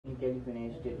California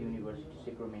State University,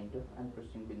 Sacramento. I'm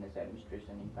pursuing business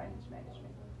administration in finance management.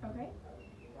 Okay.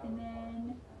 And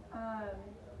then,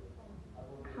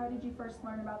 how did you first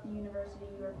learn about the university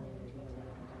you were planning to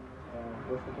attend?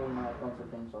 First of all, my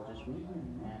consultant suggested me,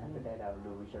 and after that, I will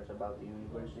do research about the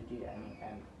university.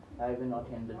 And I even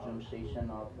attend the Zoom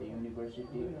session of the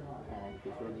university, and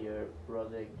they show their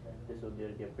project, they show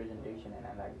their presentation, and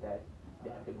I like that.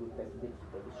 They have the good facilities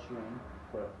for the student,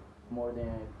 for more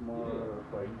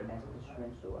for international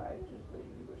students. So I choose the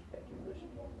university.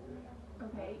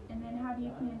 Okay, and then how do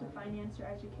you plan to finance your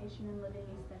education and living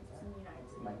expenses in the United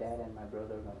States? My dad and my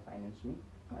brother are gonna finance me.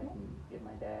 Okay.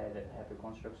 My dad have a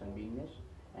construction business,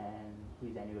 and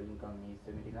his annual income is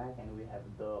 70 lakh, and we have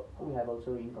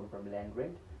also income from land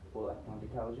rent for like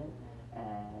 20,000.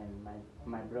 And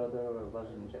my brother was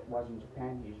in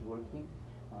Japan. He's working.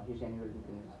 His annual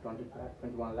income is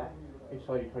 31 lakh.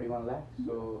 31 lakh.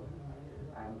 So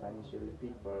I'm financially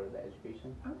fit for the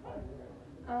education. Okay.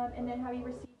 And then have you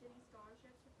received any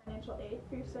scholarships or financial aid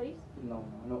for your studies? No.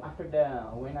 After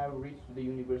when I reach the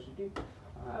university,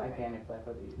 I can apply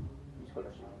for the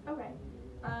scholarship. Okay.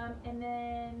 And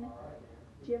then,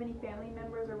 do you have any family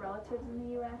members or relatives in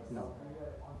the U.S.? No.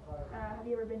 Have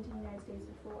you ever been to the United States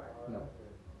before? No.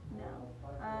 No.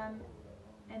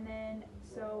 And then,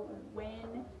 so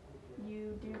when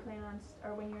you do plan on,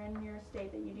 or when you're in your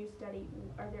state that you do study,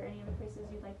 are there any other places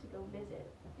you'd like to go visit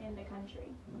in the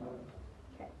country? No.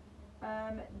 Okay.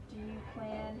 How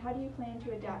do you plan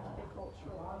to adapt to the culture?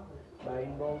 By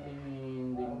involving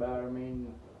in the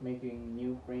environment, making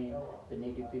new friends,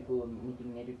 meeting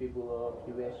native people of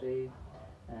USA,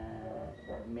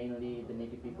 mainly the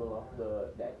native people of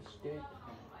that state.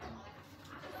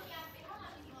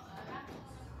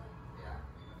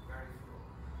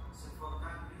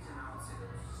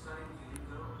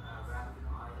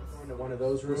 Into one of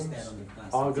those rooms.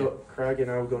 Craig and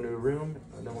I will go into a room,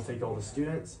 and then we'll take all the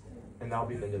students, and that'll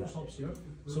be the end of shops here.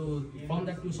 So from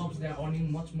that 2 shops, they are earning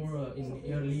much more in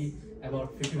yearly,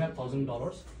 about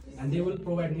 $55,000, and they will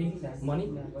provide me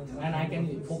money, and I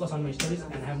can focus on my studies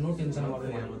and have no tension about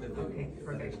money. Okay,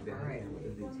 perfect. All right.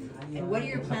 And what are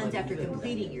your plans after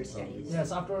completing your studies?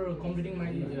 Yes, after completing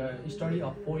my study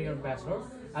of 4-year bachelor,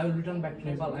 I will return back to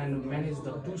Nepal and manage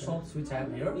the 2 shops which I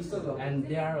have here, and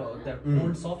they are old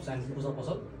shops and puja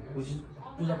pasal, which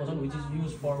is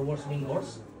used for worshipping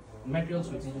gods, materials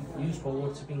which is used for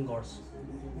worshipping gods.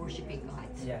 Worshipping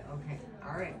gods. Yeah. Okay.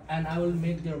 All right. And I will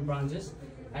make their branches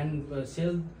and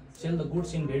sell the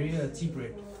goods in very cheap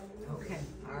rate. Okay.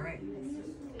 All right.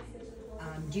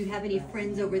 Do you have any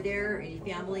friends over there, any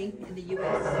family in the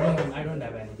U.S.? No, I don't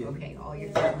have any. Okay, all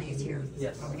your family is here?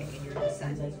 Yes. Okay, and your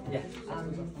son? Yeah.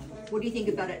 What do you think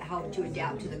about it, how to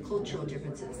adapt to the cultural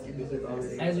differences in the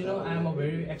U.S.? As you know, I am a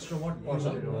very extrovert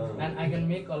person, and I can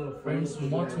make friends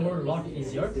lot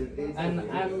easier, and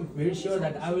I am very sure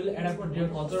that I will adapt to their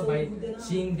culture by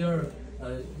seeing their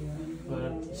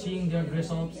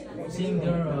dress ups, seeing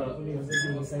their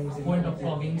point of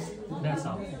vloggings. That's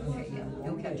how. Okay, yeah,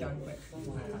 you'll catch on quick.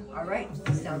 All right,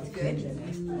 sounds good.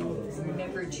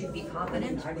 Remember to be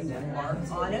confident, you are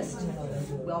honest,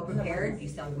 well prepared, you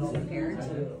sound well prepared.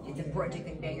 It's important to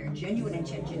convey your genuine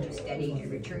intention to study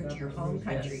and return to your home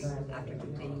country after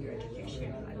completing your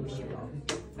education. I wish you well.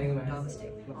 Thank you, ma'am. Namaste.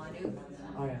 Anu?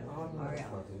 Arya.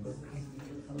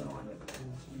 Hello, Anu.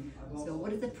 So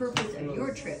what is the purpose of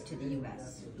your trip to the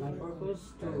U.S.? My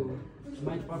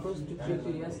purpose to trip to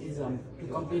US is to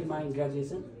complete my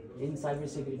graduation in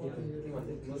cybersecurity.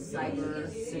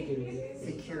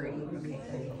 Security.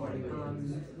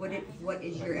 Okay. What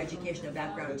is your educational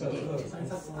background to date?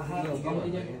 I have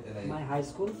completed my high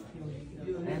school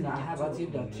and I have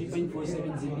achieved a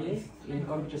 3.47 GPA in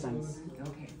computer science.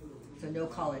 Okay. So no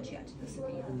college yet. This will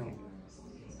be okay.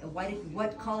 And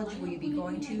what college will you be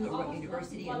going to, or what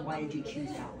university, and why did you choose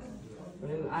that one?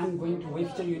 Well, I'm going to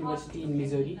Webster University in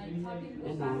Missouri,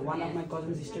 and one of my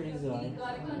cousin sisters is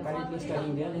currently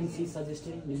studying there, and she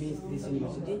suggested me this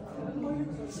university.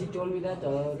 She told me that,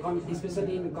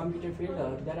 especially in the computer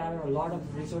field, there are a lot of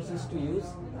resources to use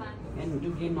and to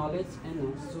gain knowledge.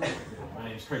 And so, my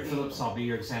name is Craig Phillips. I'll be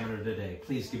your examiner today.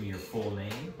 Please give me your full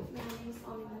name.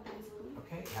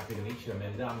 Okay, happy to meet you,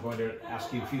 Amanda. I'm going to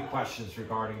ask you a few questions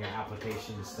regarding your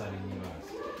application to study in the U.S.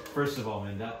 First of all,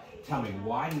 Amanda, tell me,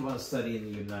 why do you want to study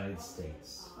in the United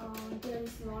States? There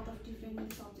is a lot of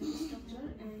different subject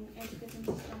structure and education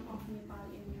system of Nepal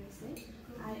in USA.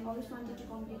 I always wanted to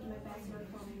complete my bachelor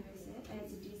from USA,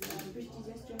 as it is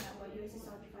prestigious to have a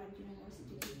USA certified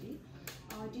university degree.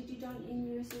 Degree done in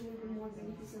USA will be more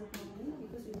beneficial for me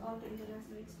because with all the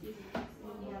international experience.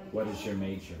 What is your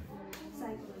major?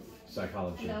 Psychology.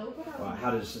 psychology. Well,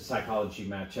 how does psychology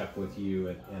match up with you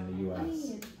in the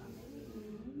U.S.?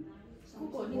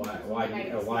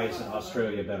 Why isn't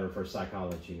Australia better for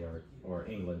psychology or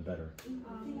England better?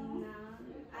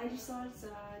 I researched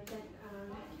that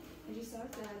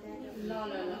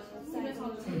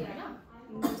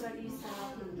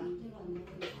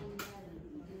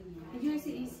USA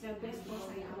is the best for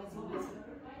psychology.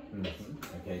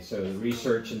 Okay, so the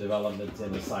research and development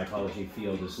in the psychology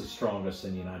field is the strongest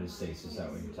in the United States. Is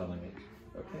that what you're telling me?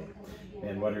 Okay.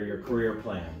 And what are your career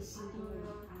plans?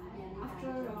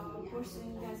 After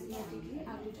pursuing bachelor degree,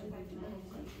 I will return back to my home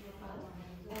country, Nepal,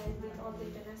 and with all the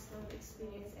international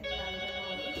experience and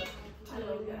knowledge, I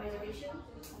will be reservation.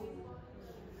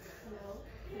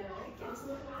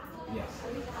 Yes.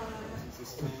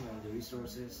 System and the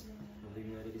resources of the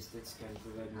United States can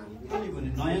provide money.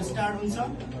 नयाँ start हुन्छ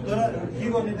तर के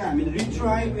गर्ने त हामीले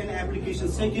retrieve and application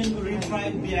सेकेन्डको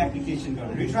retrieve B application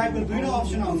गर्ने रिट्राइभको दुईटा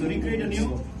option आउँछ recreate a new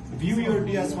view your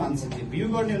DS भन्छ भ्यू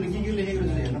गर्ने भने के लेखेको छ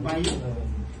हेर्न पाइयो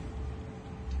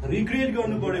रिक्रिएट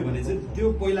गर्नु पर्यो भने चाहिँ त्यो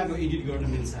पहिलाको एडिट गर्न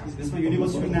मिल्छ त्यसमा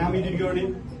युनिभर्सिटीको नाम एडिट गर्ने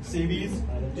सेभिज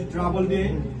ट्राभल डे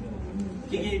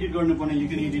के एडिट गर्नु पर्ने यु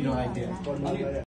क्यान एडिट राइट देयर